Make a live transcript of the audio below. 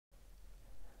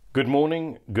Good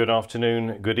morning, good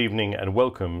afternoon, good evening, and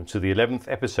welcome to the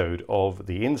 11th episode of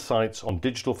the Insights on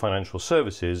Digital Financial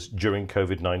Services during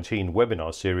COVID-19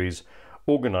 webinar series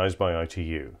organized by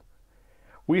ITU.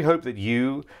 We hope that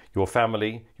you, your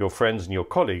family, your friends, and your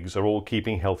colleagues are all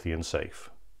keeping healthy and safe.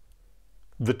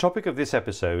 The topic of this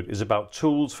episode is about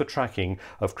tools for tracking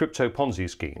of crypto Ponzi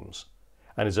schemes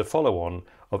and is a follow-on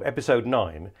of episode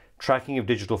 9, Tracking of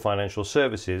Digital Financial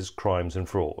Services, Crimes and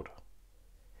Fraud.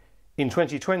 In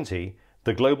 2020,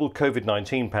 the global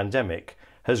COVID-19 pandemic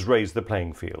has raised the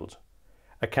playing field,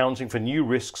 accounting for new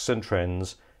risks and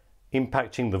trends,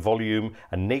 impacting the volume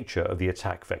and nature of the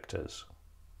attack vectors.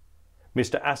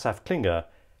 Mr. Asaf Klinger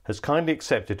has kindly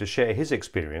accepted to share his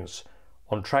experience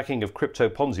on tracking of crypto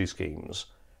Ponzi schemes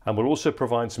and will also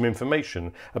provide some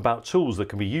information about tools that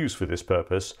can be used for this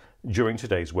purpose during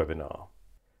today's webinar.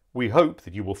 We hope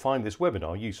that you will find this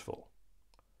webinar useful.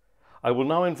 I will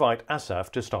now invite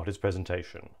Asaf to start his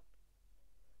presentation.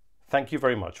 Thank you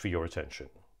very much for your attention.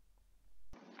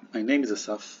 My name is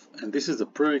Asaf, and this is a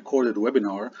pre-recorded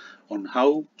webinar on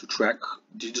how to track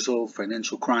digital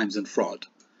financial crimes and fraud.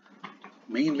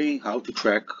 Mainly how to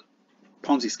track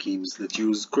Ponzi schemes that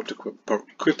use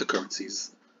cryptocurrencies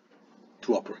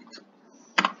to operate.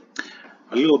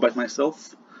 A little about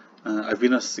myself. I've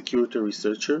been a security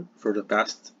researcher for the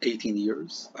past 18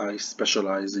 years. I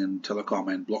specialize in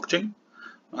telecom and blockchain.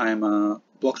 I'm a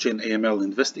blockchain AML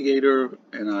investigator,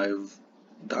 and I've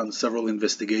done several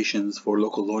investigations for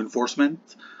local law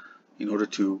enforcement in order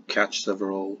to catch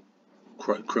several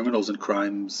criminals and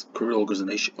criminal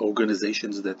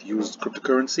organizations that use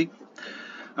cryptocurrency.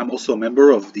 I'm also a member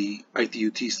of the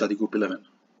ITUT Study Group 11.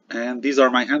 And these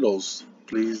are my handles.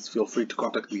 Please feel free to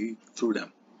contact me through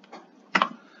them.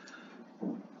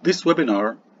 This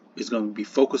webinar is going to be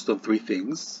focused on three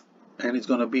things, and it's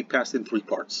going to be passed in three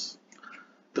parts.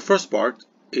 The first part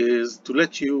is to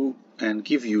let you and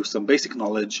give you some basic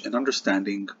knowledge and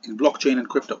understanding in blockchain and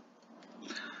crypto.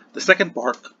 The second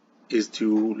part is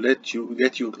to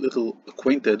get you a little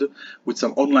acquainted with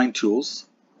some online tools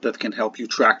that can help you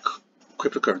track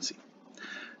cryptocurrency.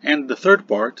 And the third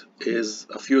part is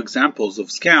a few examples of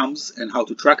scams and how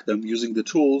to track them using the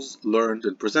tools learned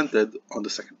and presented on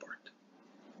the second part.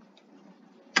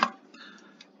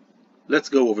 Let's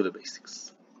go over the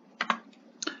basics.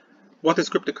 What is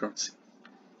cryptocurrency?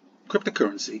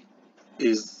 Cryptocurrency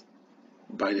is,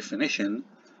 by definition,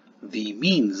 the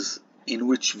means in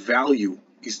which value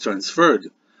is transferred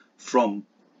from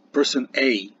person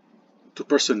A to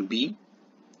person B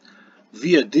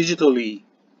via digital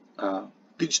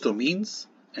means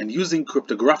and using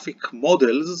cryptographic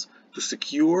models to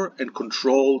secure and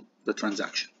control the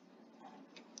transaction.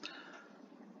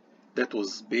 That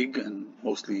was big and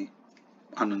mostly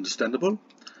ununderstandable.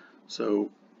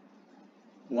 So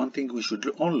one thing we should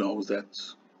all know is that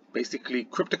basically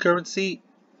cryptocurrency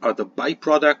are the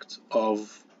byproduct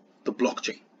of the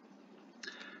blockchain,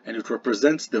 and it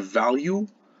represents the value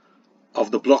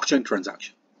of the blockchain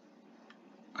transaction.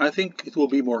 I think it will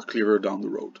be more clearer down the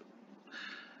road.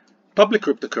 Public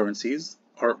cryptocurrencies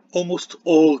are almost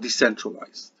all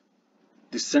decentralized.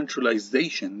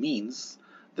 Decentralization means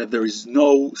that there is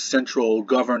no central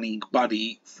governing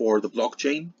body for the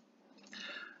blockchain,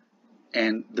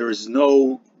 and there is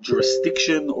no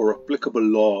jurisdiction or applicable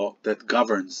law that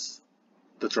governs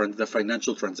the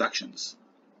financial transactions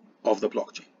of the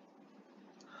blockchain.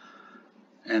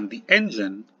 And the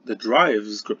engine that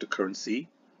drives cryptocurrency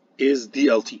is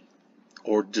DLT,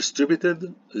 or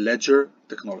Distributed Ledger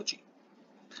Technology.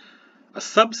 A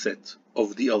subset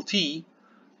of DLT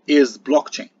is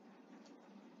blockchain,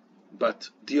 but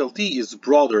DLT is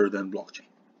broader than blockchain.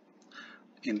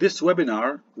 In this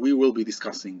webinar, we will be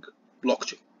discussing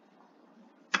blockchain.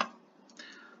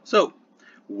 So,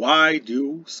 why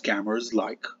do scammers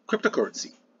like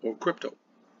cryptocurrency or crypto?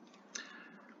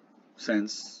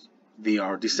 Since they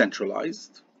are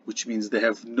decentralized, which means they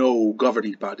have no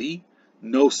governing body,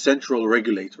 no central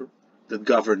regulator that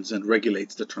governs and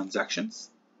regulates the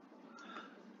transactions,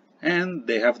 and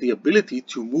they have the ability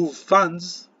to move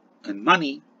funds and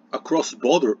money across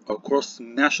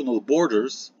national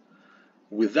borders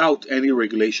without any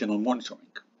regulation or monitoring.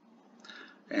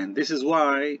 And this is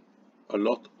why a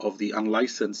lot of the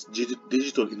unlicensed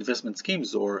digital investment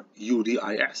schemes, or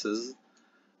UDISs,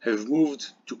 have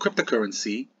moved to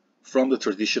cryptocurrency from the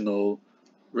traditional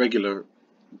regular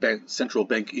central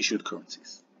bank issued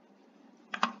currencies.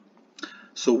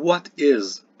 So what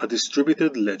is a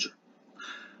distributed ledger?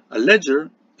 A ledger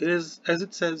is, as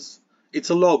it says, it's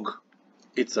a log.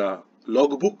 It's a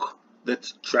logbook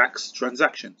that tracks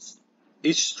transactions.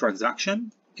 Each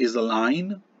transaction is a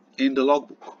line in the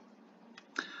logbook.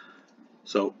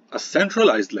 So a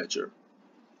centralized ledger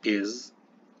is,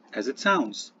 as it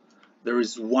sounds, there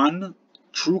is one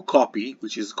true copy,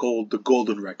 which is called the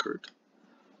golden record,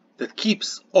 that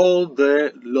keeps all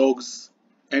the logs,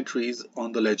 entries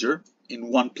on the ledger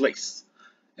in one place.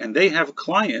 And they have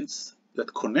clients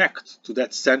that connect to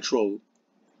that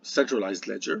centralized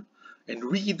ledger and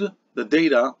read the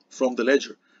data from the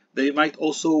ledger. They might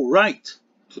also write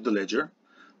to the ledger,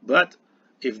 but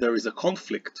if there is a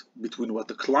conflict between what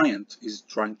the client is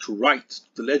trying to write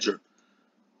to the ledger,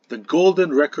 the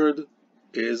golden record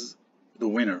is the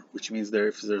winner, which means that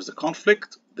if there's a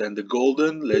conflict, then the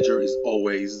golden ledger is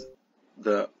always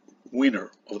the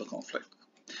winner of the conflict.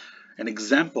 An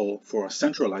example for a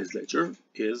centralized ledger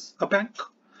is a bank,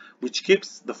 which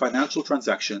keeps the financial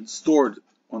transactions stored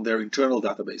on their internal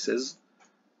databases,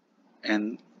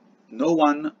 and no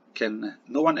one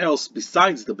else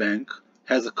besides the bank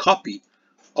has a copy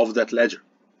of that ledger.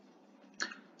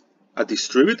 A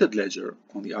distributed ledger,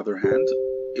 on the other hand,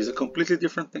 is a completely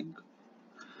different thing.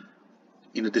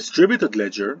 In a distributed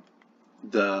ledger,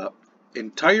 the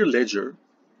entire ledger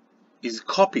is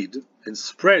copied and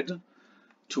spread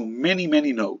to many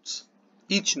nodes,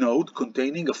 each node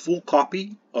containing a full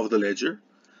copy of the ledger,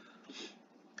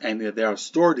 and they are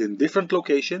stored in different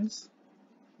locations,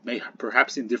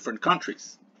 perhaps in different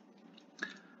countries.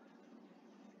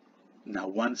 Now,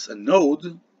 once a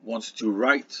node wants to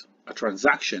write a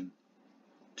transaction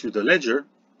to the ledger,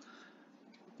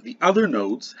 the other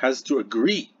nodes has to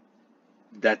agree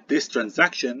that this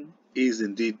transaction is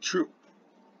indeed true.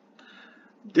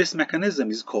 This mechanism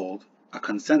is called a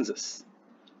consensus,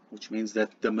 which means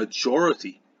that the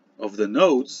majority of the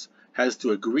nodes has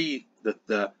to agree that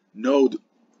the node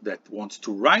that wants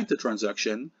to write the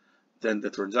transaction, then the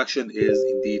transaction is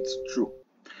indeed true.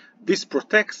 This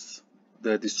protects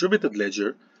the distributed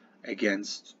ledger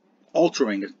against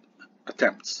altering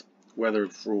attempts, whether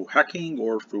through hacking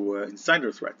or through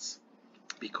insider threats,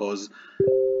 because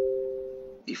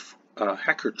if a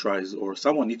hacker tries or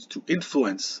someone needs to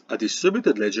influence a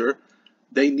distributed ledger,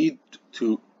 they need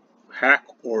to hack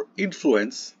or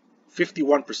influence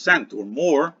 51% or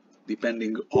more,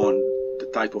 depending on the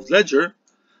type of ledger,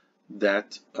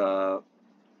 that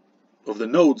of the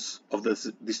nodes of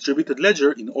the distributed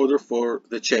ledger in order for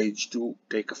the change to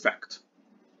take effect.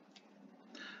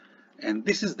 And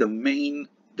this is the main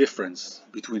difference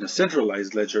between a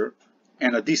centralized ledger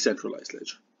and a decentralized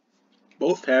ledger.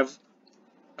 Both have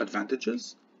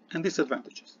advantages and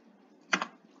disadvantages.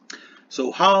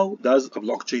 So how does a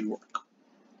blockchain work?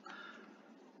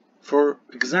 For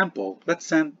example, let's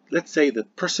say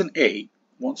that person A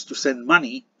wants to send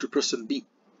money to person B.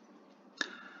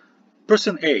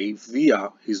 Person A, via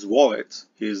his wallet,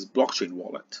 his blockchain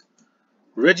wallet,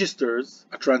 registers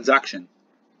a transaction.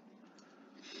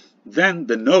 Then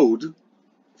the node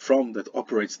that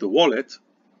operates the wallet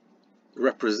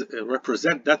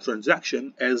represent that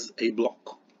transaction as a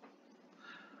block.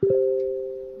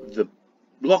 The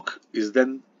block is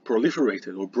then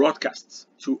proliferated or broadcasts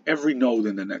to every node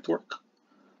in the network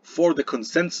for the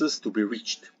consensus to be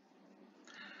reached.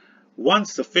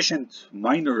 Once sufficient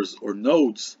miners or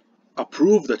nodes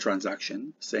approve the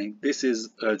transaction, saying this is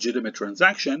a legitimate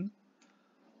transaction,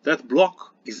 that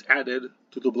block is added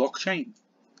to the blockchain,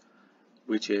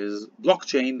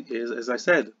 blockchain is, as I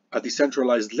said, a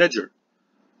decentralized ledger,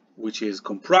 which is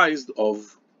comprised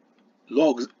of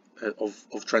logs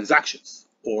of transactions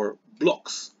or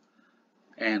blocks.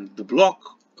 And the block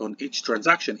on each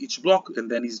transaction, each block,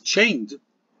 and then is chained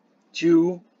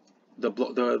to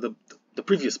the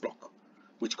previous block,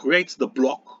 which creates the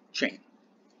blockchain.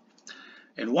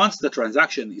 And once the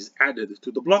transaction is added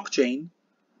to the blockchain,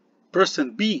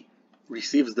 person B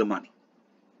receives the money.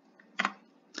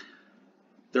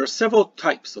 There are several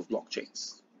types of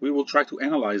blockchains. We will try to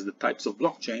analyze the types of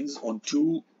blockchains on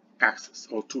two axes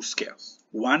or two scales.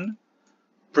 One,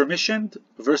 permissioned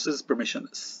versus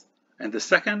permissionless. And the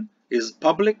second is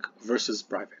public versus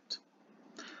private.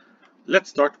 Let's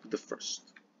start with the first.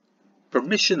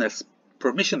 Permissionless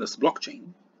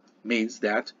blockchain means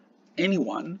that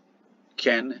anyone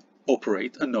can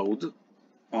operate a node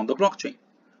on the blockchain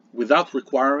without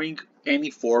requiring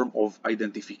any form of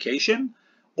identification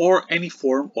or any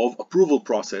form of approval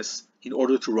process in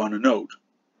order to run a node.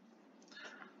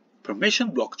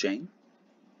 Permission blockchain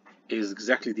is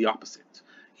exactly the opposite.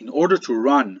 In order to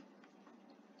run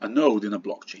a node in a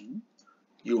blockchain,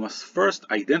 you must first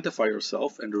identify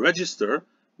yourself and register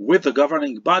with the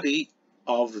governing body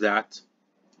of that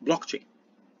blockchain.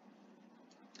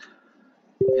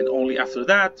 And only after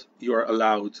that you are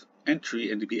allowed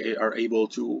entry and are able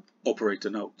to operate a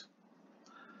node.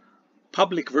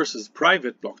 Public versus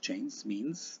private blockchains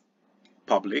means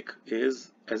public is,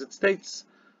 as it states,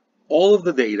 all of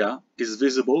the data is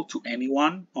visible to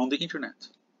anyone on the internet,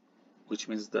 which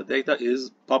means the data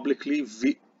is publicly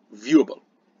viewable.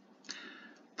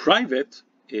 Private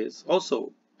is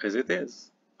also as it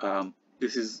is.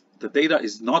 The data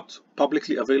is not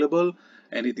publicly available,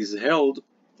 and it is held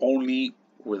only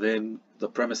within the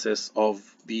premises of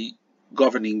the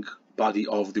governing body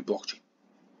of the blockchain.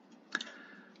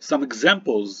 Some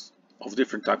examples of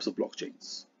different types of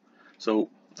blockchains. So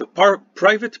the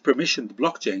private permissioned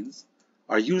blockchains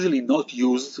are usually not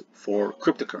used for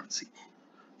cryptocurrency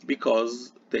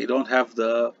because they don't have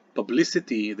the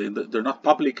publicity, they're not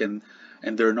public, and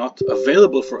they're not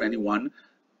available for anyone,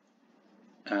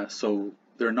 so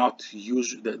they're not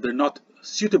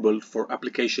suitable for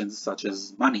applications such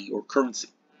as money or currency,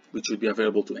 which would be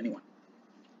available to anyone.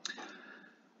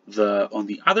 On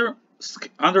the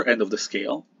other end of the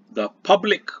scale, the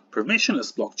public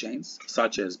permissionless blockchains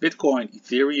such as Bitcoin,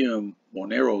 Ethereum,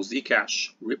 Monero, Zcash,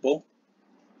 Ripple,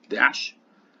 Dash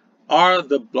are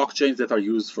the blockchains that are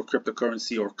used for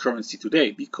cryptocurrency or currency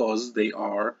today because they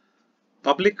are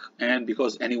public and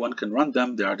because anyone can run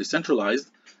them. They are decentralized.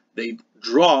 They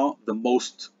draw the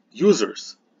most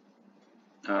users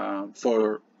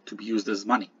to be used as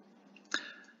money.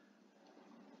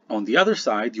 On the other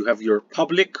side, you have your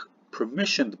public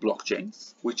permissioned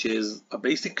blockchains, which is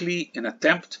basically an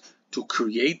attempt to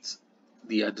create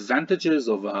the advantages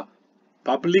of a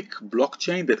public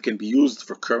blockchain that can be used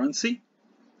for currency,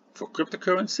 for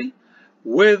cryptocurrency,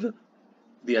 with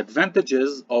the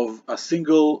advantages of a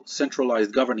single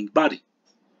centralized governing body.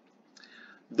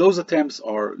 Those attempts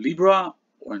are Libra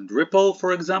and Ripple,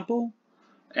 for example,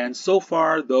 and so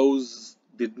far those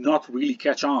did not really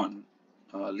catch on.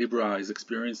 Libra is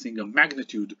experiencing a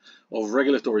magnitude of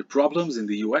regulatory problems in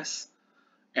the US,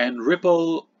 and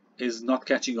Ripple is not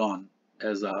catching on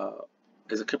as a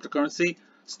cryptocurrency.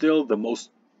 Still, the most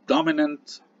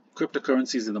dominant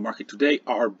cryptocurrencies in the market today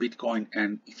are Bitcoin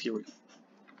and Ethereum.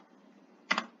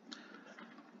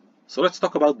 So let's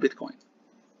talk about Bitcoin.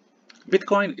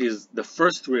 Bitcoin is the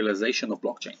first realization of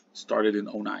blockchain, started in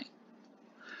 2009.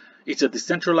 It's a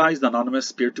decentralized,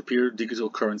 anonymous, peer-to-peer digital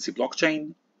currency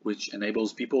blockchain, which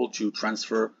enables people to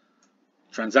transfer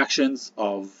transactions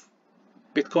of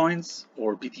Bitcoins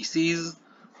or BTCs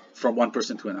from one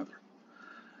person to another.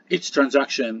 Each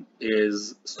transaction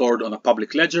is stored on a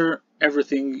public ledger.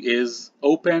 Everything is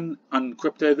open,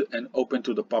 unencrypted, and open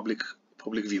to the public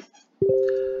view.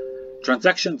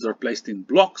 Transactions are placed in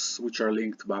blocks, which are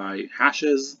linked by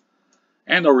hashes,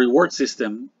 and a reward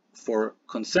system for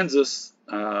consensus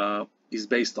is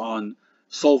based on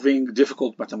solving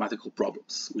difficult mathematical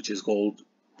problems, which is called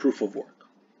proof of work.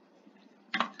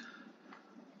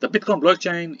 The Bitcoin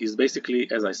blockchain is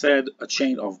basically, as I said, a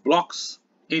chain of blocks.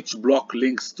 Each block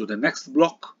links to the next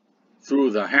block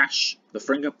through the hash, the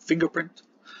fingerprint,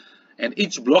 and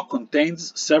each block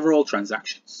contains several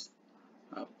transactions.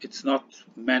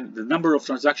 The number of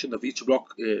transactions of each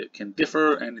block can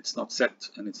differ, and it's not set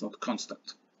and it's not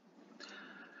constant.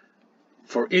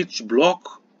 For each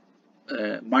block,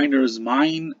 miners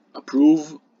mine,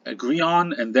 approve, agree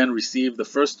on, and then receive. The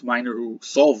first miner who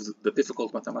solved the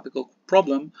difficult mathematical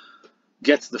problem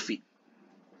gets the fee.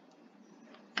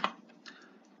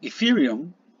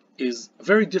 Ethereum is a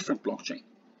very different blockchain.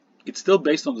 It's still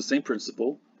based on the same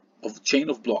principle of chain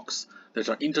of blocks that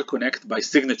are interconnected by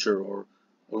signature or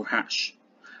hash.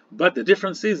 But the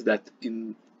difference is that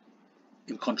in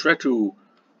contrast to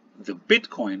the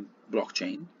Bitcoin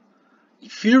blockchain,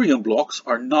 Ethereum blocks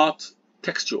are not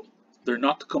textual. They're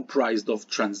not comprised of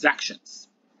transactions.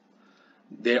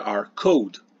 They are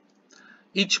code.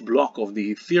 Each block of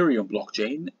the Ethereum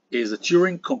blockchain is a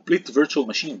Turing-complete virtual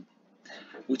machine,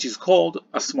 which is called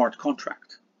a smart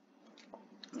contract.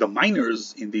 The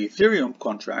miners in the Ethereum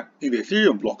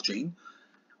blockchain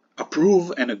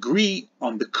approve and agree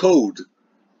on the code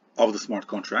of the smart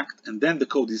contract, and then the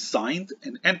code is signed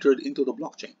and entered into the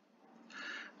blockchain.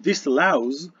 This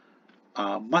allows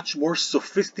a much more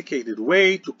sophisticated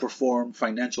way to perform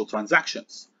financial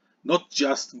transactions, not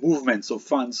just movements of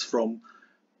funds from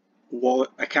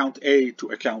account A to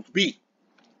account B.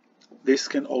 This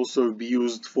can also be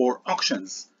used for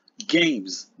auctions,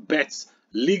 games, bets,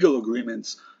 legal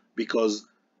agreements, because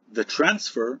the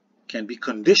transfer can be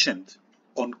conditioned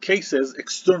on cases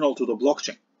external to the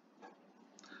blockchain.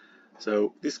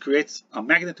 So this creates a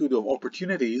magnitude of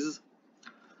opportunities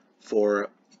for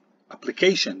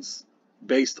applications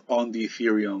based on the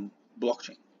Ethereum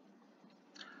blockchain.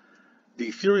 The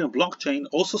Ethereum blockchain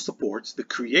also supports the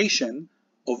creation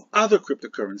of other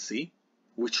cryptocurrency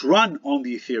which run on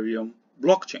the Ethereum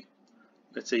blockchain.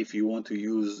 Let's say if you want to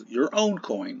use your own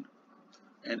coin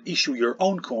and issue your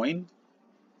own coin,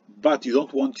 but you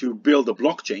don't want to build a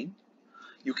blockchain,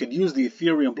 you can use the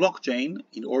Ethereum blockchain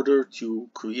in order to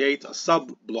create a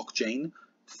sub-blockchain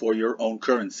for your own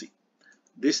currency.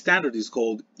 This standard is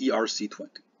called ERC20.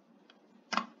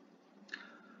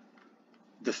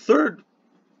 The third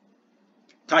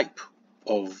type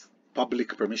of public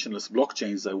permissionless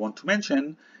blockchains I want to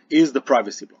mention is the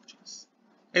privacy blockchains.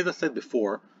 As I said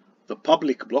before, the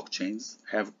public blockchains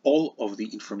have all of the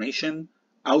information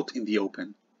out in the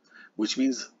open, which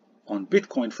means on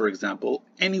Bitcoin, for example,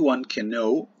 anyone can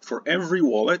know for every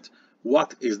wallet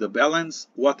what is the balance,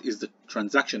 what is the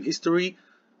transaction history,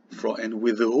 and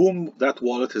with whom that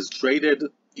wallet has traded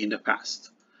in the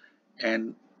past.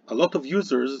 And a lot of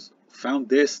users found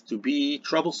this to be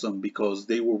troublesome because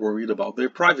they were worried about their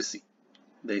privacy.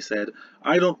 They said,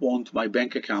 I don't want my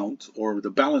bank account or the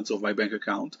balance of my bank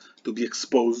account to be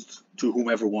exposed to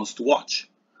whomever wants to watch.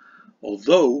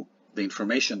 Although the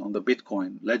information on the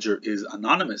Bitcoin ledger is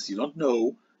anonymous, you don't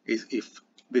know if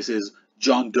this is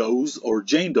John Doe's or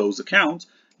Jane Doe's account,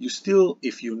 you still,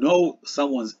 if you know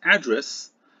someone's address,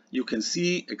 you can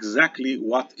see exactly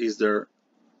what is their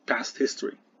past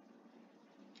history.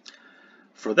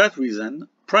 For that reason,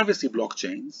 privacy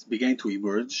blockchains began to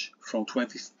emerge from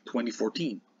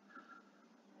 2014,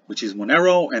 which is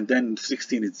Monero, and then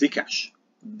 2016 it's Zcash.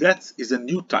 That is a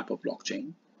new type of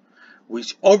blockchain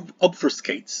which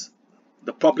obfuscates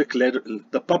the public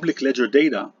ledger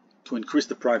data to increase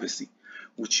the privacy,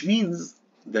 which means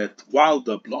that while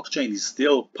the blockchain is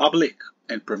still public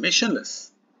and permissionless,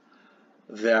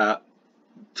 the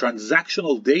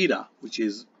transactional data, which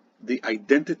is the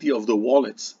identity of the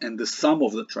wallets and the sum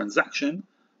of the transaction,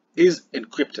 is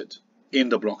encrypted in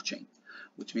the blockchain,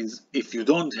 which means if you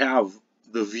don't have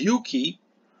the view key,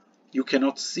 you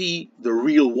cannot see the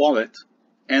real wallet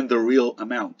and the real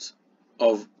amount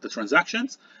of the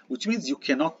transactions, which means you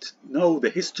cannot know the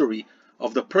history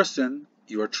of the person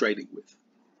you are trading with.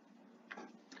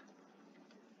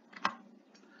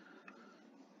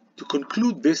 To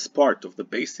conclude this part of the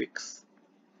basics,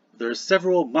 there are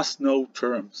several must-know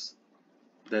terms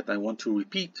that I want to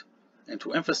repeat and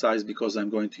to emphasize because I'm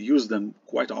going to use them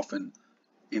quite often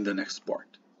in the next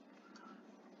part.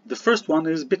 The first one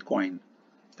is Bitcoin.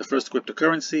 The first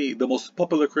cryptocurrency, the most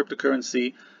popular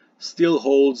cryptocurrency, still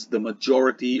holds the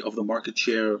majority of the market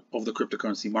share of the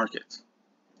cryptocurrency market,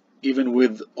 even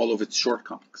with all of its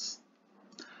shortcomings.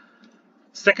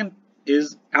 Second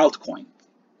is altcoin.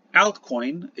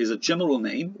 Altcoin is a general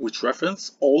name which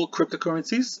references all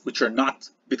cryptocurrencies which are not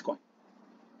Bitcoin.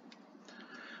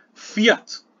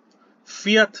 Fiat.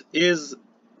 Fiat is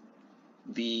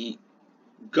the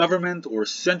government or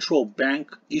central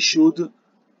bank issued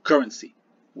currency,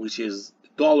 which is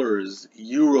dollars,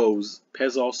 euros,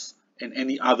 pesos, and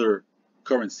any other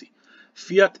currency.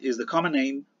 Fiat is the common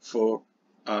name for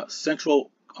a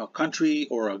central country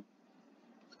or a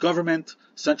government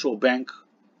central bank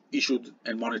issued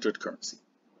and monitored currency.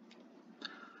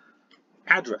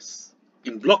 Address.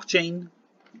 In blockchain,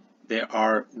 there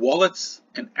are wallets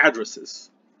and addresses.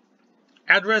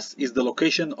 Address is the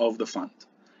location of the fund.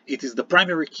 It is the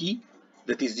primary key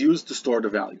that is used to store the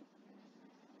value.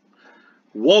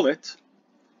 Wallet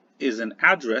is an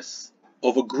address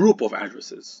of a group of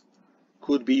addresses.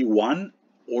 Could be one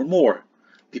or more,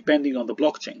 depending on the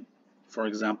blockchain. For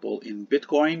example, in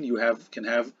Bitcoin, you can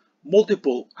have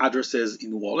multiple addresses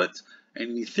in a wallet, and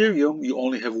in Ethereum, you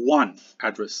only have one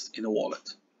address in a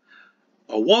wallet.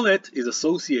 A wallet is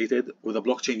associated with a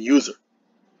blockchain user.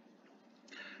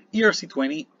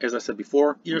 ERC20, as I said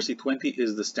before, ERC20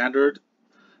 is the standard,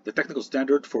 the technical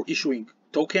standard for issuing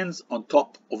tokens on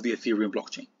top of the Ethereum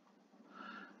blockchain.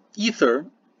 Ether,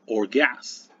 or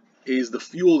gas, is the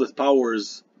fuel that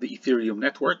powers the Ethereum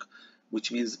network,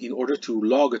 which means in order to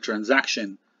log a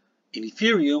transaction in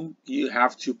Ethereum, you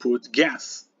have to put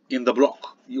gas in the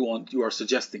block you are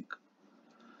suggesting.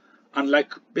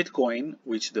 Unlike Bitcoin,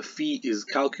 which the fee is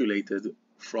calculated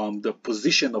from the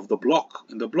position of the block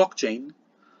in the blockchain,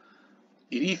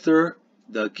 in Ether,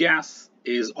 the gas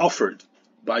is offered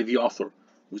by the author,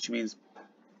 which means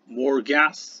more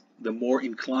gas, the more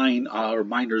inclined are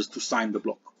miners to sign the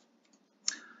block.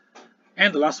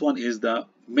 And the last one is the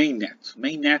mainnet.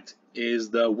 Mainnet is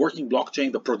the working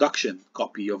blockchain, the production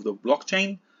copy of the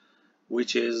blockchain,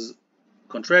 which is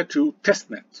contrary to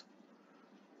testnet.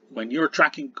 When you're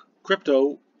tracking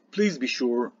crypto, please be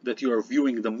sure that you are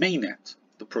viewing the mainnet,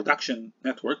 the production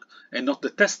network, and not the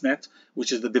testnet,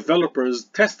 which is the developer's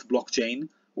test blockchain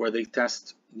where they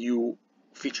test new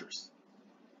features.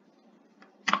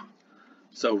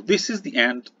 So this is the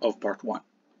end of part 1.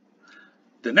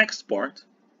 The next part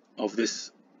of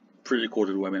this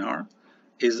pre-recorded webinar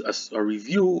is a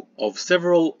review of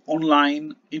several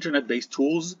online internet-based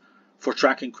tools for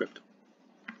tracking crypto.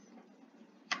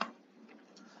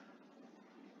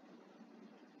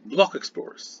 Block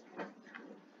Explorers.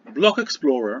 Block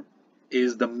Explorer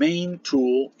is the main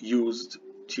tool used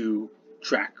to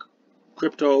track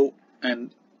crypto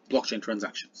and blockchain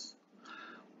transactions.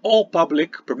 All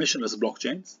public permissionless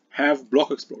blockchains have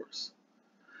block explorers.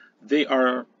 They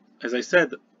are, as I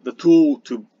said, the tool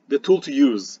to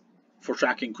use for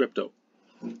tracking crypto.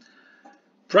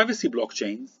 Privacy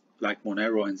blockchains like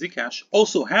Monero and Zcash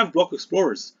also have block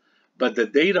explorers, but the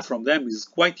data from them is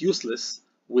quite useless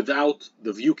without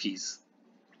the view keys.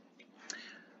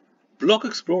 Block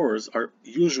explorers are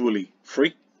usually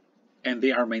free, and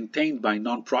they are maintained by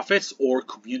non-profits or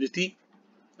community,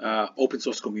 open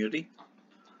source community,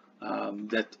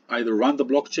 that either run the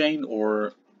blockchain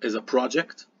or as a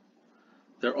project.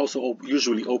 They're also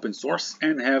usually open source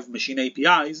and have machine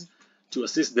APIs to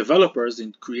assist developers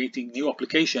in creating new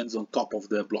applications on top of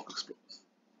the block explorers.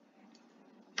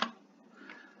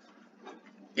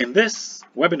 In this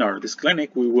webinar, this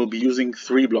clinic, we will be using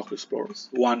 3 block explorers.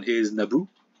 One is Naboo,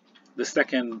 the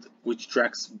second, which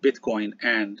tracks Bitcoin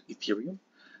and Ethereum.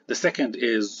 The second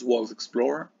is Wallet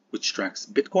Explorer, which tracks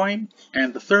Bitcoin.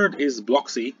 And the third is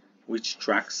Bloxy, which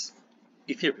tracks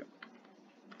Ethereum.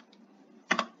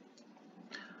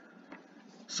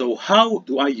 So how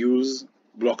do I use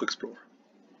Block Explorer?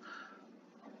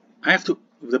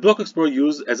 The Block Explorer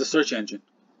used as a search engine,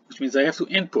 which means I have to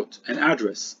input an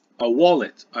address, a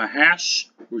wallet, a hash,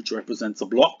 which represents a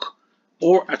block,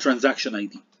 or a transaction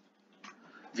ID.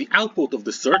 The output of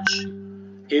the search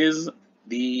is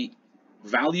the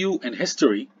value and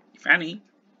history, if any,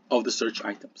 of the search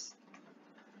items.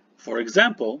 For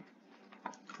example,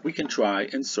 we can try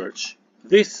and search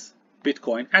this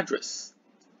Bitcoin address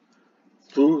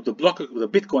through the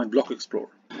Bitcoin Block Explorer.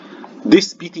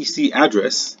 This BTC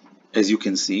address, as you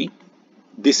can see,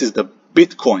 this is the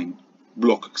Bitcoin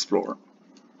Block Explorer,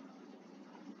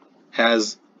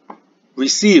 has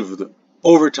received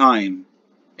over time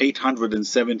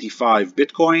 875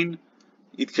 Bitcoin.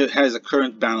 It has a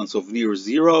current balance of near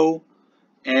 0,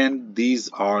 and these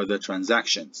are the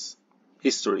transactions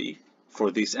history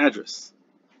for this address.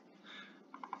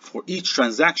 For each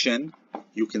transaction,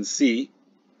 you can see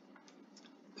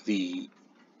the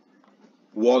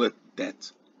wallet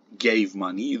that gave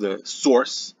money, the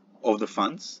source of the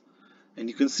funds, and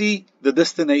you can see the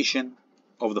destination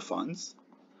of the funds,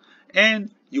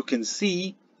 and you can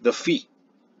see the fee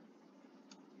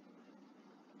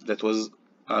that was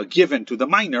given to the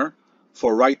miner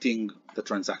for writing the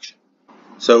transaction.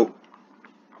 So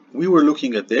we were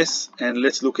looking at this, and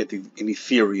let's look at an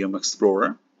Ethereum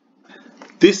Explorer.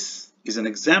 This is an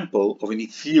example of an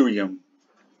Ethereum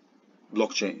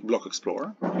block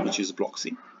explorer, which is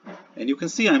Bloxy. And you can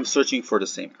see I'm searching for the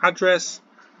same address.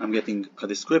 I'm getting a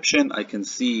description. I can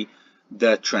see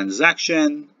the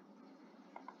transaction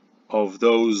of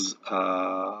those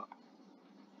of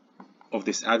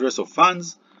this address of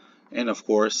funds, and of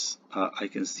course I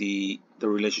can see the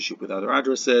relationship with other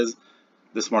addresses,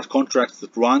 the smart contracts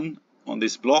that run on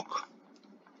this block.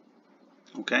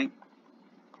 Okay,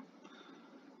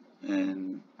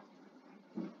 and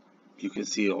you can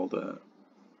see all the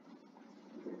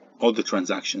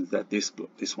transactions that this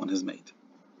one has made.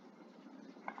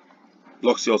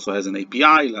 Bloxy also has an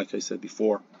API, like I said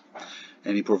before,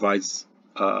 and it provides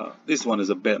this one is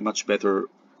a much better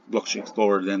blockchain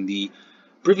explorer than the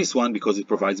previous one because it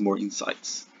provides more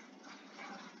insights.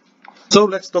 So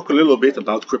let's talk a little bit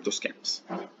about crypto scams.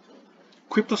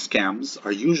 Crypto scams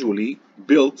are usually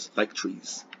built like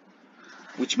trees,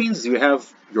 which means you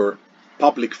have your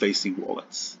public-facing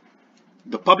wallets.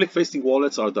 The public-facing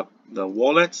wallets are the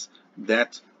wallets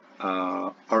that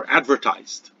are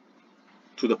advertised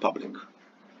to the public.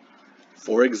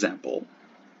 For example,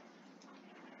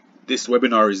 this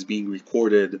webinar is being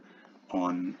recorded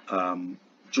on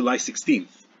July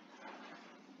 16th,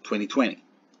 2020.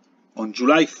 On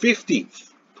July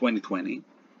 15th, 2020,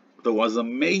 there was a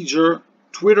major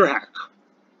Twitter hack,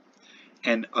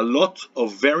 and a lot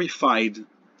of verified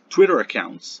Twitter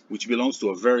accounts, which belongs to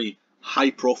a very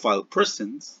high-profile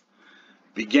persons,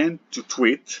 began to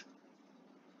tweet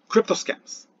crypto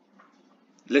scams.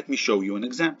 Let me show you an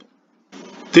example.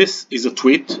 This is a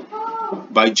tweet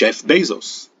by Jeff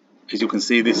Bezos. As you can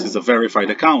see, this is a verified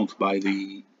account by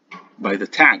the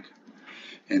tag.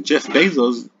 And Jeff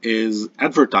Bezos is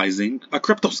advertising a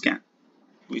crypto scam,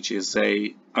 which is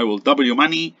I will double your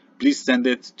money, please send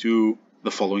it to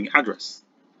the following address.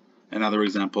 Another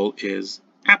example is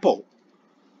Apple.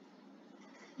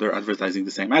 They're advertising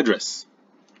the same address.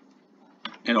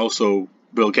 And also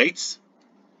Bill Gates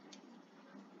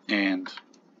and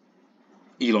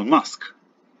Elon Musk.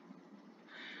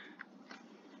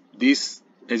 This,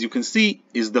 as you can see,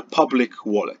 is the public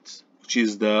wallet, which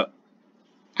is the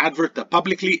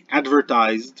publicly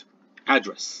advertised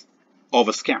address of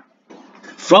a scam.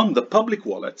 From the public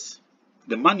wallets,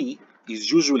 the money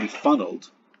is usually funneled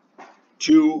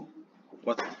to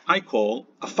what I call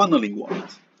a funneling wallet.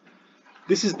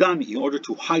 This is done in order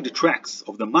to hide the tracks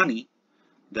of the money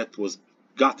that was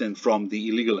gotten from the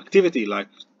illegal activity, like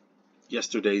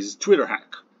yesterday's Twitter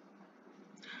hack.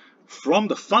 From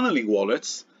the funneling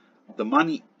wallets, the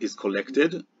money is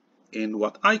collected in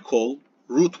what I call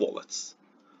root wallets.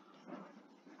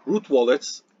 Root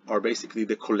wallets are basically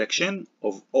the collection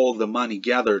of all the money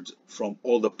gathered from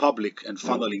all the public and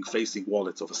funneling facing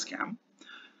wallets of a scam.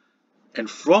 And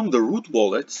from the root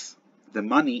wallets, the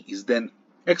money is then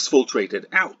exfiltrated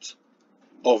out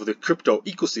of the crypto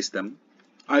ecosystem,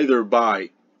 either by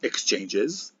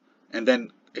exchanges and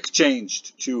then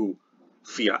exchanged to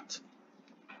fiat,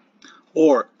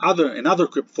 or another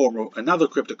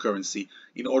cryptocurrency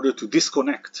in order to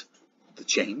disconnect the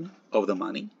chain of the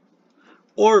money,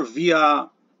 or via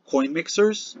coin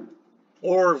mixers,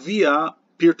 or via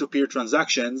peer-to-peer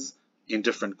transactions in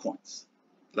different coins,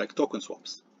 like token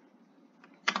swaps.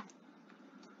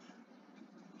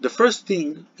 The first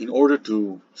thing in order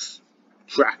to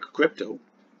track crypto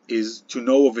is to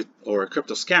know of it, or a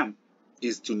crypto scam,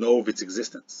 is to know of its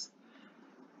existence.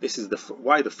 This is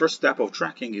why the first step of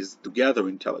tracking is to gather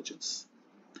intelligence.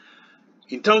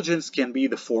 Intelligence can be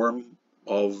the form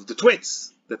of the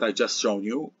tweets that I just shown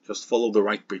you. Just follow the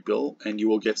right people and you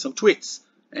will get some tweets,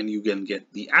 and you can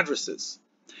get the addresses.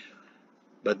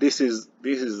 But this is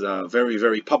a very,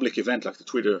 very public event, like the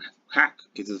Twitter hack.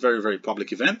 It is a very, very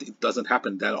public event. It doesn't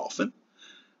happen that often.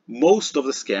 Most of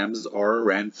the scams are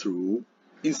ran through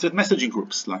instant messaging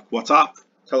groups like WhatsApp,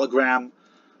 Telegram,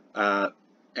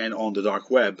 and on the dark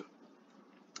web.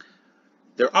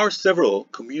 There are several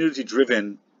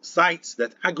community-driven sites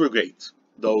that aggregate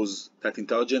that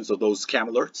intelligence or those scam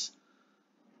alerts.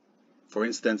 For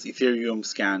instance, Ethereum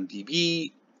Scan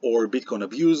DB or Bitcoin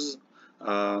Abuse.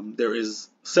 There is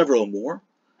several more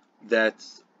that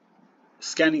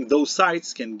scanning those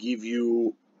sites can give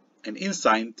you an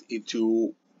insight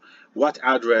into what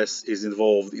address is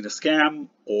involved in a scam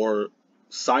or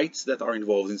sites that are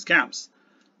involved in scams.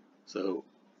 So,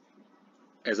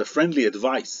 as a friendly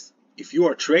advice, if you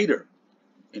are a trader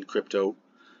in crypto,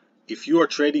 if you are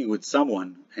trading with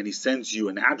someone and he sends you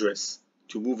an address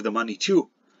to move the money to,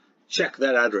 check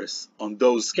that address on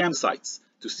those scam sites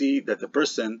to see that the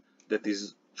person that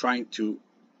is trying to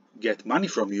get money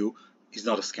from you is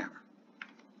not a scammer.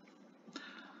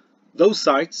 Those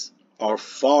sites are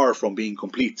far from being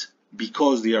complete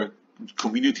because they are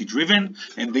community driven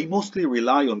and they mostly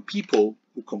rely on people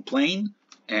who complain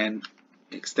and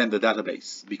extend the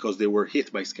database because they were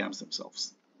hit by scams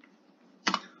themselves.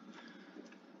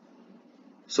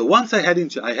 So once I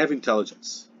have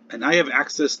intelligence and I have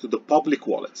access to the public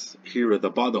wallets here at the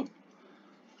bottom,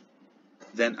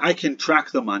 then I can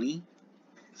track the money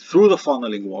through the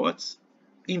funneling wallets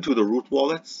into the root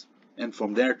wallets, and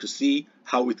from there to see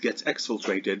how it gets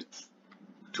exfiltrated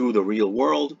to the real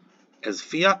world as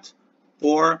fiat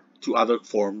or to other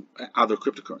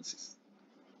cryptocurrencies.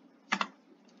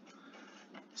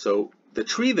 So the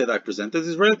tree that I presented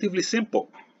is relatively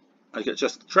simple. I can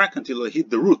just track until I hit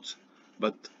the root,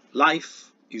 but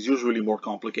life is usually more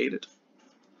complicated.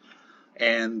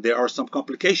 And there are some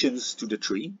complications to the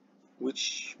tree,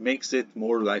 which makes it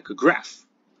more like a graph.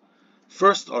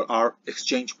 First are our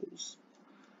exchange pools.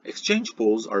 Exchange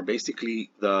pools are basically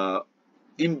the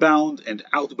inbound and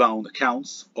outbound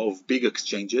accounts of big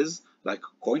exchanges like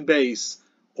Coinbase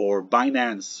or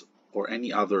Binance or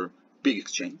any other big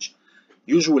exchange.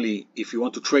 Usually, if you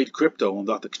want to trade crypto on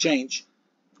that exchange,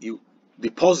 you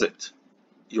deposit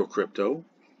your crypto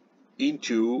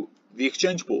into the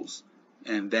exchange pools,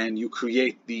 and then you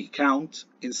create the account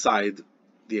inside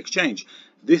the exchange.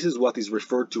 This is what is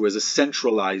referred to as a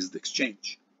centralized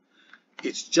exchange.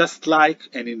 It's just like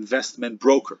an investment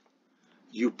broker.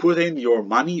 You put in your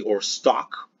money or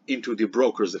stock into the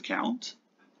broker's account,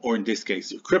 or in this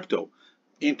case your crypto,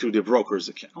 into the broker's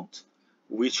account,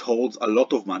 which holds a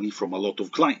lot of money from a lot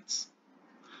of clients.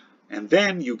 And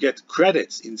then you get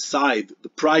credits inside the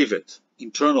private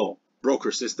internal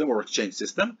broker system or exchange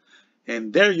system,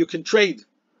 and there you can trade.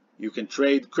 You can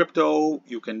trade crypto,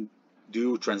 you can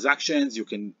do transactions, you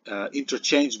can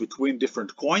interchange between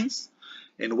different coins,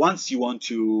 and once you want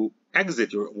to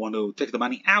exit or want to take the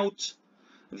money out,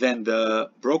 then the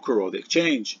broker or the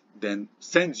exchange then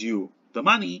sends you the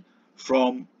money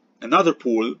from another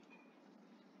pool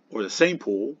or the same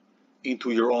pool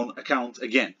into your own account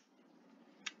again.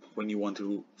 when you want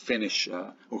to finish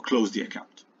or close the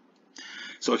account.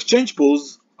 So exchange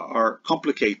pools are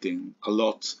complicating a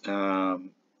lot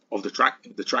of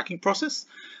the tracking process,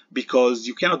 because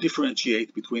you cannot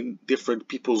differentiate between different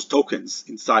people's tokens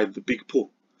inside the big pool.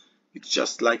 It's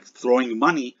just like throwing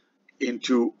money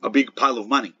into a big pile of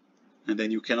money, and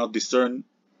then you cannot discern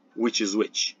which is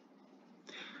which.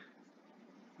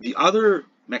 The other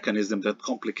mechanism that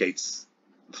complicates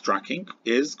the tracking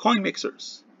is coin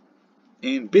mixers.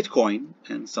 In Bitcoin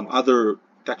and some other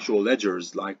textual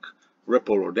ledgers like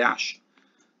Ripple or Dash,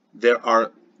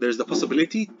 there's the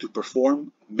possibility to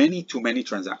perform many-to-many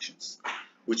transactions,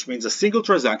 which means a single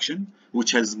transaction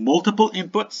which has multiple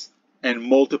inputs and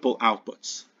multiple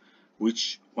outputs,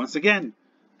 which once again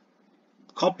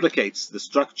complicates the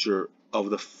structure of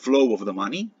the flow of the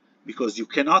money, because you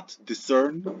cannot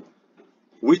discern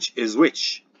which is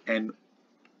which and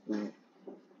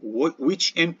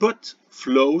which input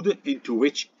flowed into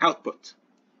which output.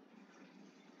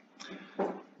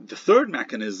 The third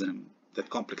mechanism that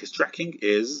complicates tracking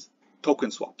is token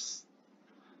swaps.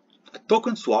 A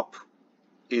token swap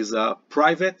is a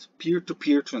private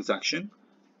peer-to-peer transaction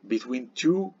between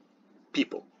two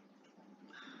people.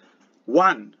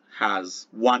 One has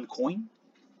one coin,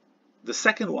 the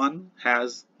second one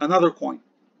has another coin.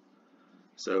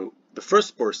 So the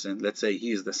first person, let's say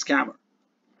he is the scammer,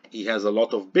 he has a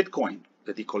lot of Bitcoin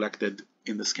that he collected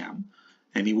in the scam,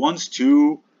 and he wants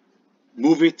to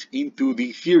move it into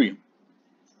the Ethereum.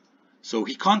 So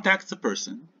he contacts a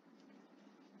person,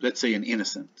 let's say an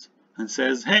innocent, and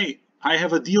says, hey, I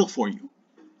have a deal for you.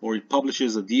 Or he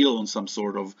publishes a deal on some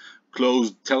sort of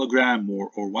closed Telegram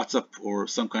or WhatsApp or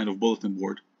some kind of bulletin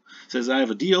board. Says, I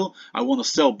have a deal, I want to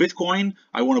sell Bitcoin,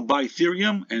 I want to buy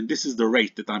Ethereum, and this is the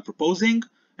rate that I'm proposing.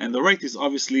 And the rate is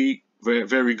obviously very,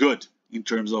 very good in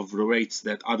terms of the rates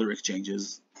that other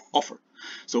exchanges offer.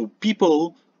 So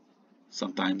people,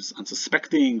 sometimes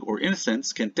unsuspecting or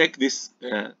innocents, can take this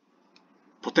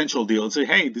potential deal and say,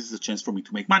 hey, this is a chance for me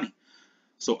to make money.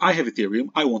 So I have Ethereum,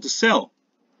 I want to sell.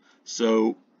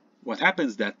 So what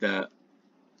happens that the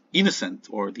innocent,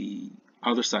 or the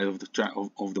other side of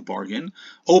the bargain,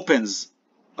 opens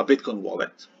a Bitcoin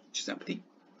wallet, which is empty,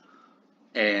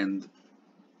 and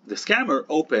the scammer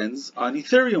opens an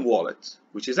Ethereum wallet,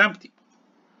 which is empty.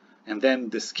 And then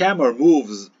the scammer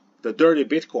moves the dirty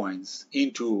Bitcoins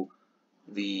into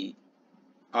the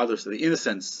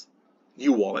innocent's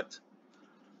new wallet.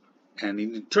 And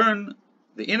in turn,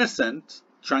 the innocent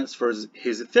transfers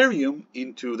his Ethereum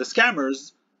into the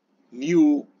scammer's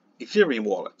new Ethereum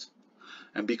wallet.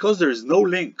 And because there is no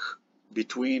link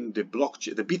between the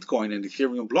blockchain, the Bitcoin and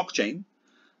Ethereum blockchain,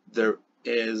 there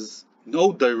is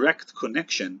no direct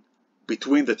connection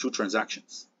between the two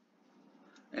transactions.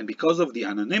 And because of the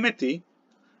anonymity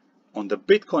on the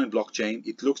Bitcoin blockchain,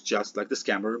 it looks just like the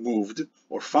scammer moved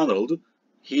or funneled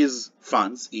his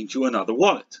funds into another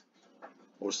wallet,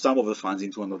 or some of the funds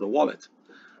into another wallet.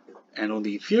 And on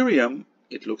the Ethereum,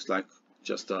 it looks like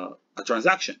just a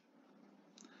transaction.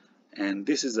 And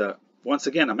this is once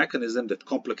again a mechanism that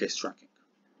complicates tracking.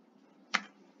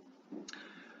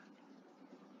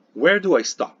 Where do I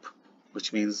stop?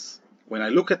 Which means when I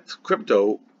look at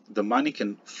crypto, the money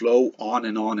can flow on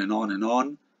and on and on and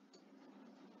on.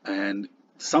 And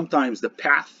sometimes the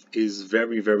path is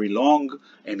very, very long,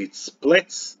 and it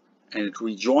splits and it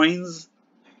rejoins,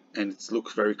 and it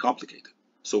looks very complicated.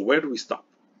 So where do we stop?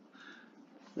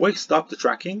 We stop the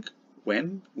tracking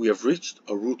when we have reached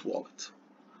a root wallet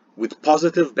with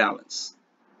positive balance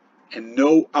and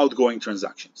no outgoing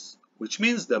transactions, which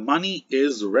means the money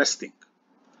is resting.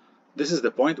 This is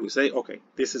the point we say, okay,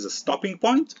 this is a stopping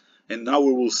point, and now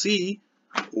we will see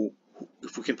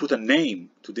if we can put a name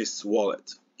to this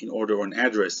wallet in order, or an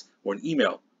address or an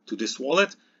email to this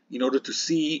wallet in order to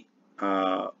see,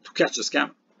 to catch the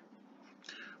scammer.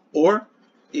 Or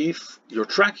if your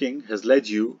tracking has led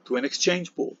you to an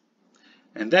exchange pool.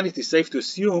 And then it is safe to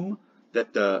assume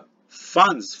that the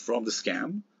funds from the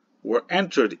scam were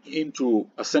entered into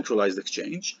a centralized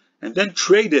exchange and then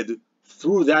traded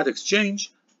through that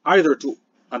exchange either to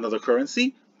another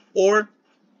currency or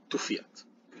to fiat.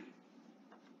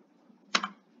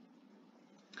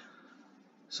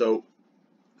 So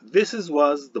this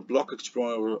was the Block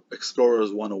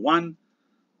Explorers 101,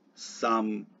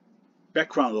 some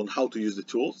background on how to use the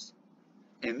tools.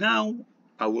 And now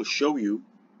I will show you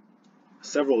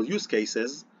several use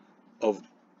cases of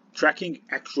tracking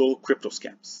actual crypto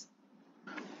scams.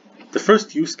 The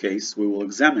first use case we will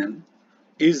examine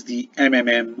is the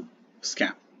MMM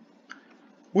scam.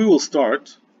 We will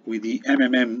start with the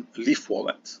MMM Leaf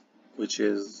wallet, which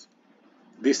is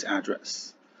this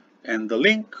address. And the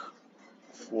link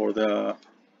for the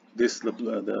this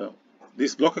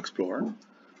block explorer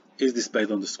is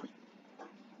displayed on the screen.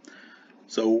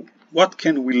 So what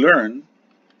can we learn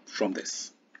from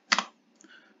this?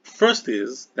 First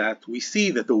is that we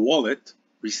see that the wallet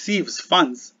receives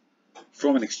funds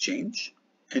from an exchange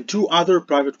and two other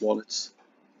private wallets.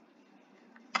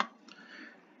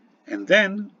 And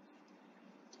then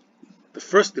the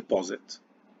first deposit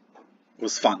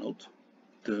was funneled,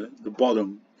 the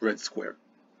bottom red square,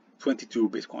 22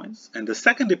 bitcoins, and the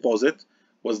second deposit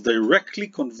was directly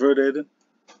converted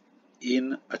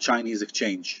in a Chinese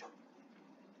exchange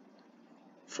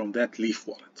from that Leaf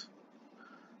wallet.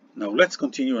 Now let's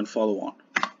continue and follow on.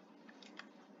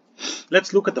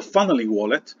 Let's look at the funneling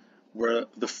wallet where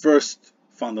the first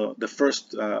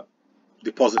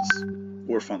deposits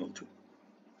were funneled to.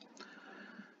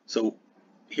 So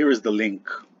here is the link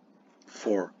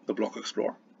for the block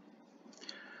explorer.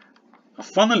 A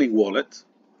funneling wallet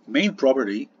main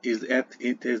property is that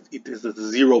it is at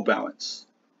zero balance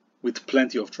with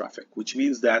plenty of traffic, which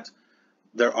means that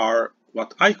there are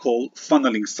what I call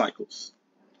funneling cycles,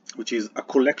 which is a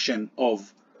collection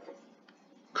of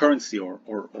currency or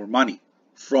money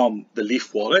from the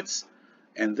Leaf wallets,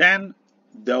 and then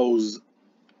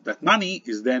that money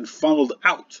is then funneled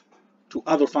out to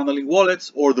other funneling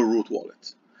wallets or the root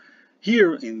wallet.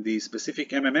 Here in the specific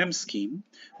MMM scheme,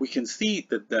 we can see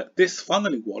that this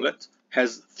funneling wallet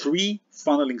has 3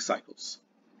 funneling cycles.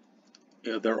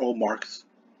 They're all marked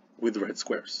with red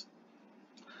squares.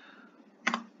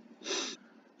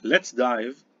 Let's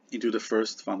dive into the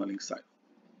first funneling cycle.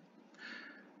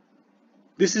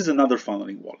 This is another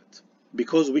funneling wallet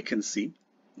because we can see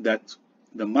that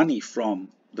the money from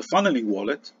the funneling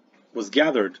wallet was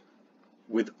gathered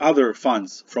with other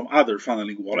funds from other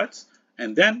funneling wallets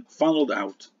and then funneled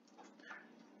out.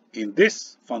 In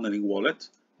this funneling wallet,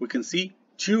 we can see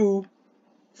 2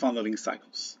 funneling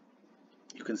cycles.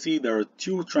 You can see there are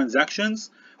 2 transactions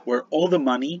where all the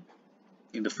money,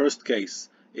 in the first case,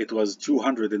 it was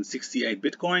 268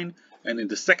 Bitcoin, and in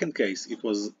the second case, it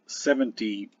was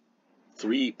 73.6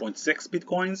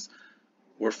 Bitcoins,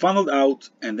 were funneled out,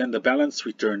 and then the balance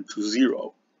returned to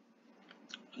 0.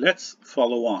 Let's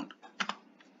follow on.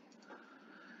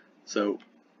 So,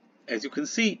 as you can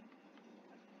see,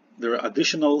 there are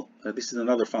additional, this is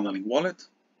another funneling wallet,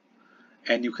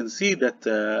 and you can see that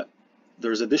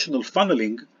there's additional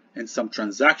funneling and some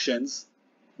transactions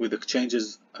with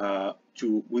exchanges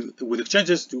with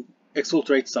exchanges to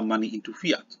exfiltrate some money into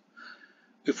fiat.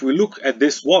 If we look at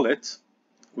this wallet,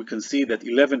 we can see that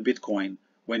 11 Bitcoin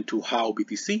went to HOW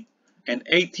BTC and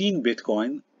 18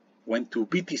 Bitcoin went to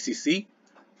BTCC.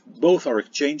 Both are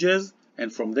exchanges,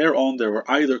 and from there on they were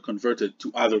either converted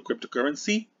to other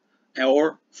cryptocurrency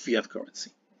or fiat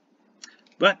currency.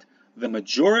 But the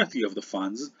majority of the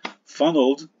funds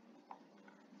funneled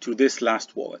to this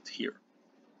last wallet here.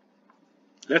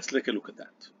 Let's take a look at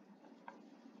that.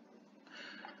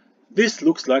 This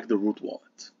looks like the root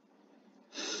wallet.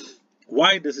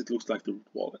 Why does it look like the root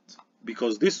wallet?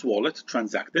 Because this wallet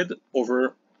transacted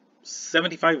over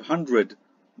 7,500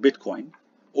 Bitcoin,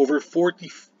 over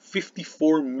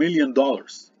 $54 million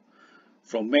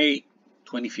from May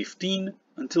 2015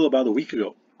 until about a week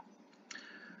ago.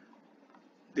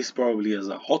 This probably is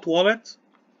a hot wallet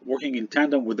working in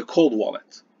tandem with the cold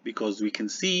wallet, because we can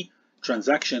see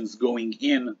transactions going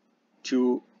in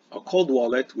to a cold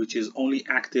wallet which is only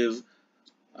active,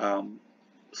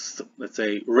 let's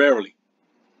say, rarely.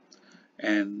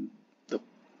 And the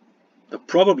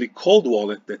probably cold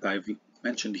wallet that I've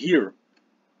mentioned here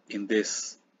in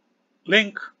this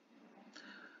link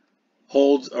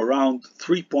holds around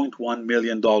 $3.1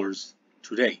 million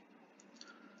today,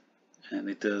 and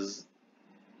it has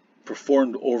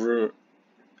performed over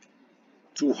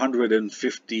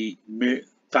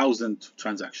 250,000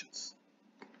 transactions.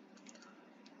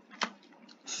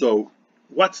 So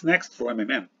what's next for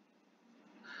MMM?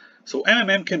 So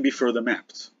MMM can be further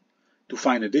mapped to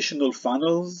find additional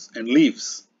funnels and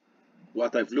leaves.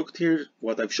 What I've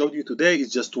showed you today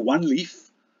is just one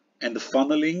leaf and the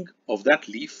funneling of that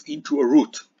leaf into a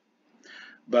root.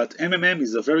 But MMM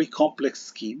is a very complex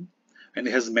scheme, and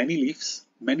it has many leaves,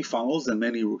 many funnels, and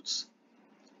many roots.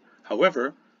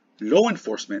 However, law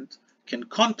enforcement can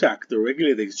contact the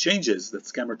regulated exchanges that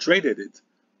scammer traded it,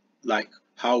 like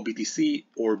HOW BTC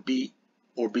or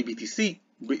BTCC,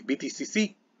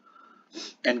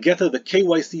 and gather the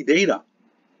KYC data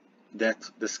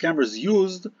that the scammers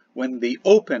used when they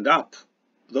opened up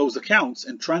those accounts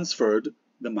and transferred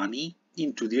the money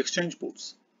into the exchange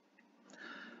pools.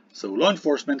 So law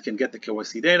enforcement can get the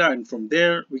KYC data, and from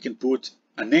there we can put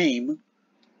a name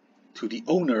to the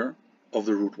owner of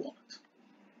the root wallet.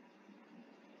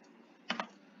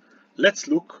 let's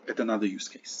look at another use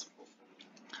case.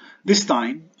 This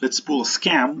time, let's pull a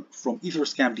scam from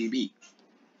EtherScamDB,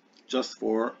 just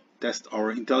for test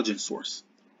our intelligence source.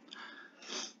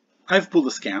 I've pulled a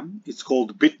scam. It's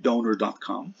called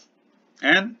bitdonor.com,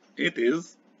 and it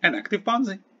is an active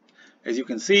Ponzi. As you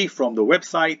can see from the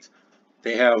website,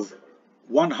 they have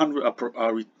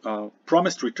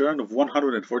promised return of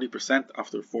 140%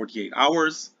 after 48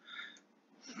 hours,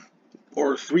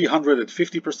 or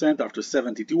 350% after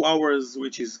 72 hours,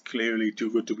 which is clearly too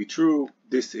good to be true.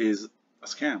 This is a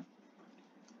scam.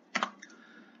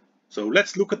 So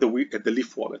let's look at the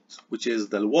Leaf wallet, which is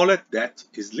the wallet that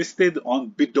is listed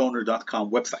on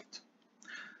bitdonor.com website.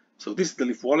 So this is the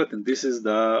Leaf wallet, and this is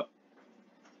the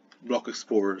Block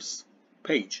Explorer's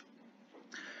page.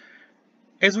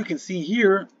 As we can see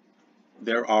here,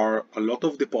 there are a lot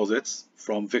of deposits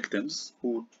from victims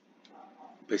who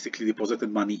basically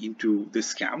deposited money into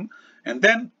this scam, and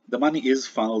then the money is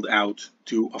funneled out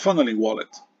to a funneling wallet.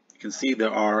 You can see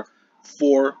there are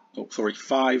 5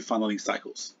 funneling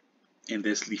cycles in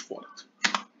this Leaf wallet.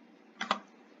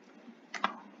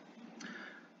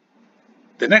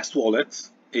 The next wallet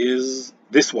is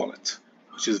this wallet,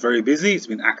 which is very busy. It's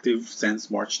been active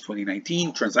since March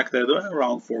 2019, transacted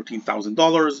around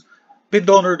 $14,000.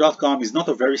 Bitdonor.com is not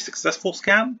a very successful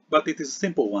scam, but it is a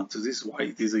simple one, so this is why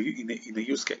it is in a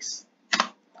use case.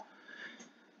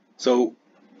 So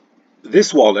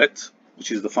this wallet,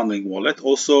 which is the funneling wallet,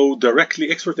 also directly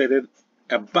exported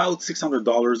about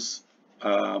 $600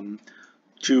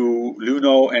 to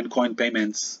Luno and Coin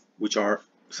Payments, which are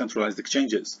centralized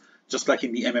exchanges. Just like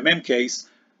in the MMM case,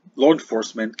 law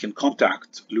enforcement can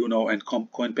contact Luno and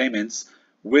Coin Payments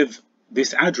with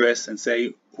this address and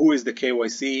say, who is the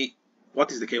KYC, what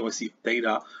is the KYC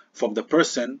data from the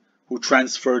person who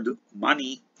transferred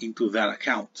money into that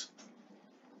account.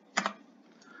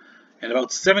 And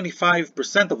about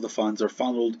 75% of the funds are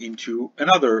funneled into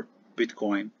another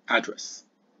Bitcoin address,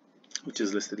 which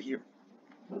is listed here.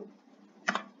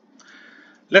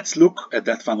 Let's look at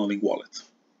that funneling wallet.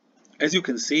 As you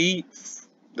can see,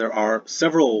 there are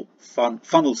several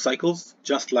funnel cycles,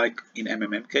 just like in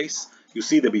MMM case. You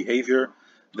see the behavior,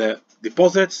 the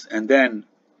deposits, and then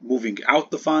moving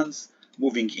out the funds,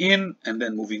 moving in, and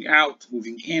then moving out,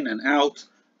 moving in and out,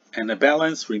 and the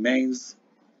balance remains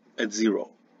at 0.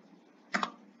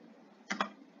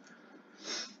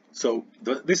 So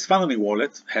this funneling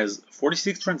wallet has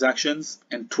 46 transactions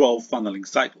and 12 funneling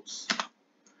cycles.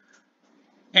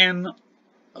 And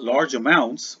large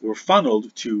amounts were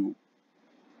funneled to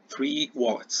 3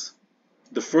 wallets.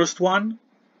 The first one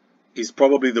is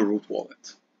probably the root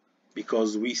wallet,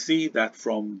 because we see that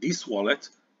from this wallet,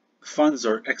 funds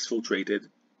are exfiltrated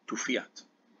to fiat.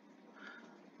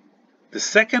 The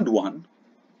second one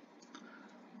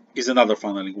is another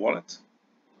funneling wallet.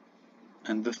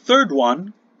 And the third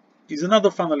one is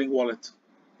another funneling wallet.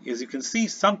 As you can see,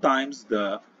 sometimes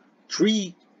the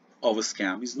tree of a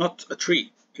scam is not a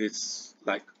tree. It's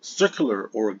like circular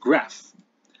or a graph.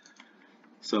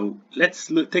 So let's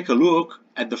take a look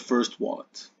at the first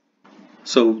wallet.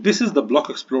 So this is the Block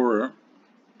Explorer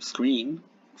screen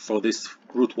for this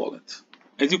root wallet.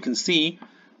 As you can see,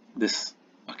 this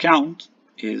account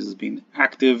is being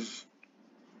active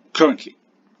currently.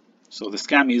 So the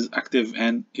scam is active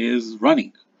and is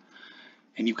running.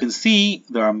 And you can see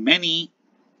there are many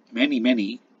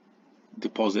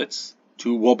deposits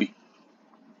to Wobi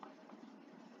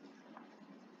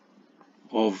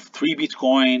of 3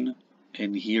 Bitcoin,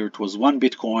 and here it was 1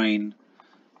 Bitcoin.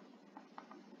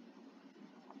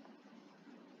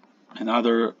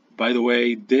 Another, by the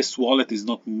way, this wallet is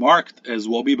not marked as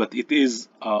Wobi, but it is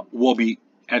a Wobi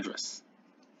address.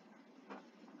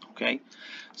 Okay,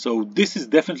 so this is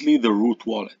definitely the root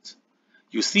wallet.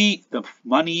 You see the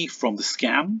money from the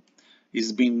scam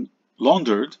is being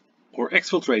laundered or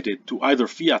exfiltrated to either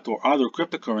fiat or other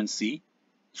cryptocurrency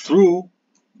through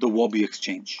the Wobi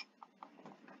exchange.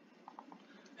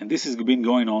 And this has been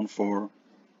going on for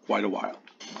quite a while.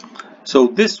 So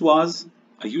this was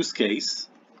a use case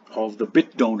of the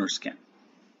BitDonor scam.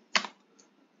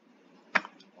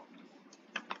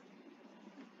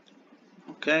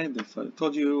 Okay, that's what I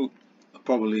told you.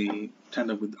 Probably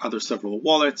tandem with other several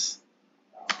wallets.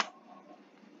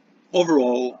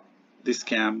 Overall, this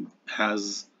scam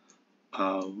has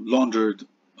laundered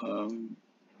a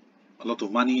lot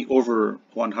of money, over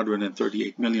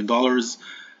 $138 million,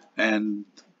 and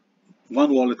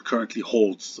one wallet currently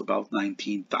holds about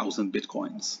 19,000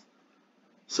 Bitcoins.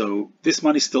 So this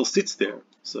money still sits there.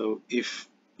 So if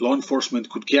law enforcement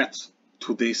could get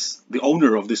to the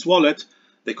owner of this wallet,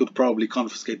 they could probably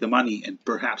confiscate the money and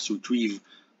perhaps retrieve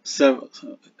some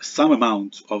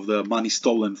amount of the money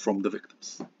stolen from the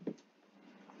victims.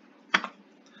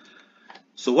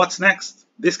 So what's next?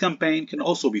 This campaign can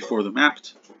also be further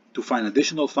mapped to find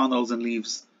additional funnels and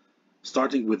leaves,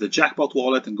 starting with the jackpot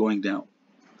wallet and going down.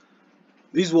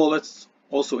 These wallets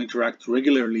also interact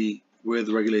regularly with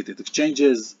regulated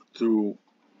exchanges through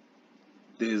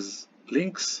these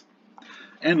links,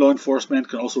 and law enforcement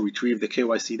can also retrieve the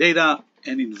KYC data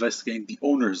and investigate the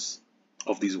owners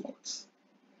of these wallets.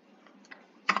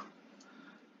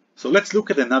 So let's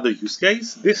look at another use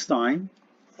case, this time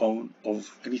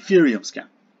of an Ethereum scam.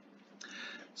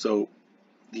 So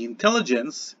the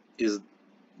intelligence is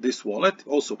this wallet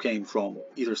also came from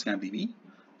EtherScamDB,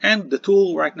 and the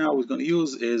tool right now we're going to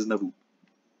use is Nabu.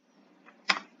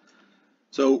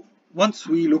 So once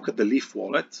we look at the Leaf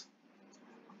wallet,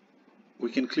 we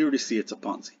can clearly see it's a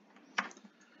Ponzi.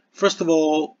 First of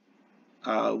all,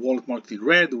 wallet marked in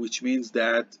red, which means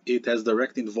that it has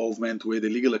direct involvement with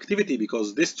illegal activity,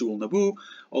 because this tool, Nabu,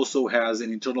 also has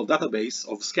an internal database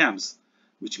of scams,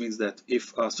 which means that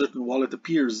if a certain wallet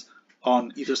appears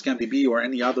on EtherScamDB or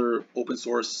any other open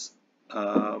source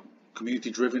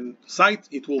community-driven site,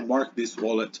 it will mark this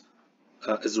wallet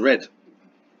as red.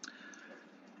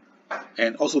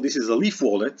 And also this is a Leaf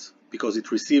wallet because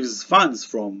it receives funds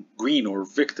from green or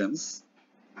victims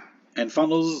and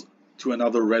funnels to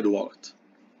another red wallet.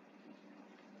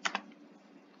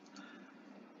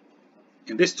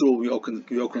 In this tool,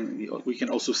 we can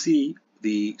also see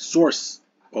the source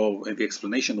of and the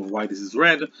explanation of why this is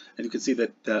red, and you can see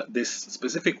that this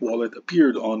specific wallet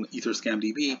appeared on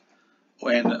EtherScamDB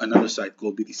and another site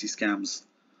called BTC Scams,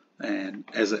 and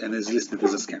is listed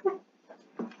as a scam.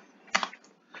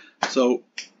 So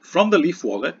from the Leaf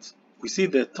wallet, we see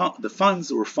that the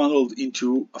funds were funneled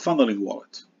into a funneling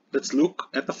wallet. Let's look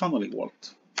at the funneling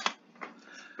wallet.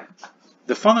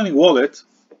 The funneling wallet,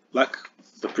 like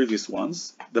the previous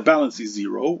ones, the balance is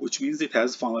 0, which means it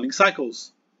has funneling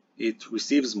cycles. It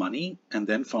receives money and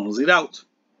then funnels it out.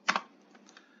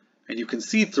 And you can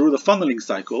see through the funneling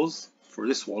cycles for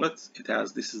this wallet,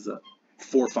 this is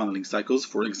 4 funneling cycles,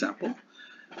 for example,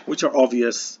 which are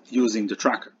obvious using the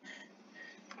tracker.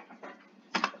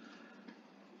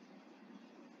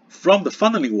 From the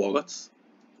funneling wallets,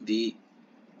 the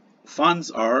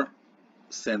funds are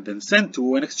sent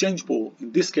to an exchange pool,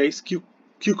 in this case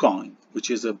KuCoin, which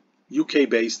is a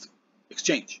UK-based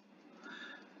exchange,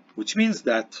 which means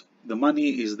that the money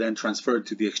is then transferred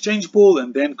to the exchange pool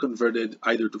and then converted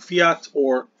either to fiat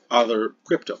or other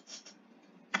crypto.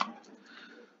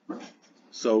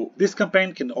 So this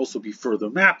campaign can also be further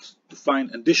mapped to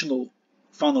find additional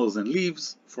funnels and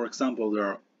leaves. For example,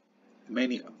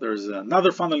 there's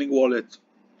another funneling wallet,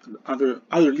 other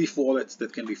Leaf wallets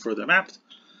that can be further mapped.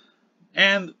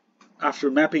 And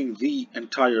after mapping the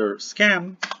entire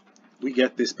scam, we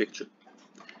get this picture.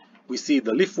 We see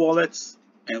the Leaf wallets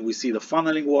and we see the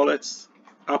funneling wallets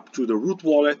up to the root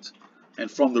wallet, and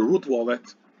from the root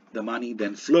wallet the money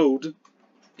then flowed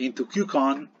into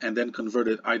KuCoin and then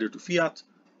converted either to fiat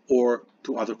or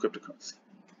to other cryptocurrency.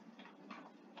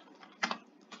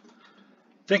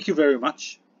 Thank you very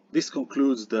much. This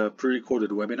concludes the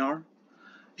pre-recorded webinar.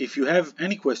 If you have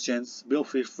any questions, feel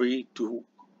free to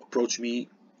approach me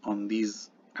on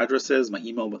these addresses, my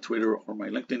email, my Twitter, or my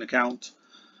LinkedIn account.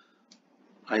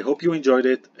 I hope you enjoyed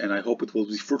it, and I hope it will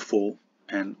be fruitful,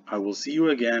 and I will see you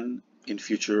again in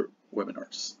future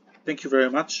webinars. Thank you very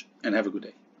much, and have a good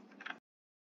day.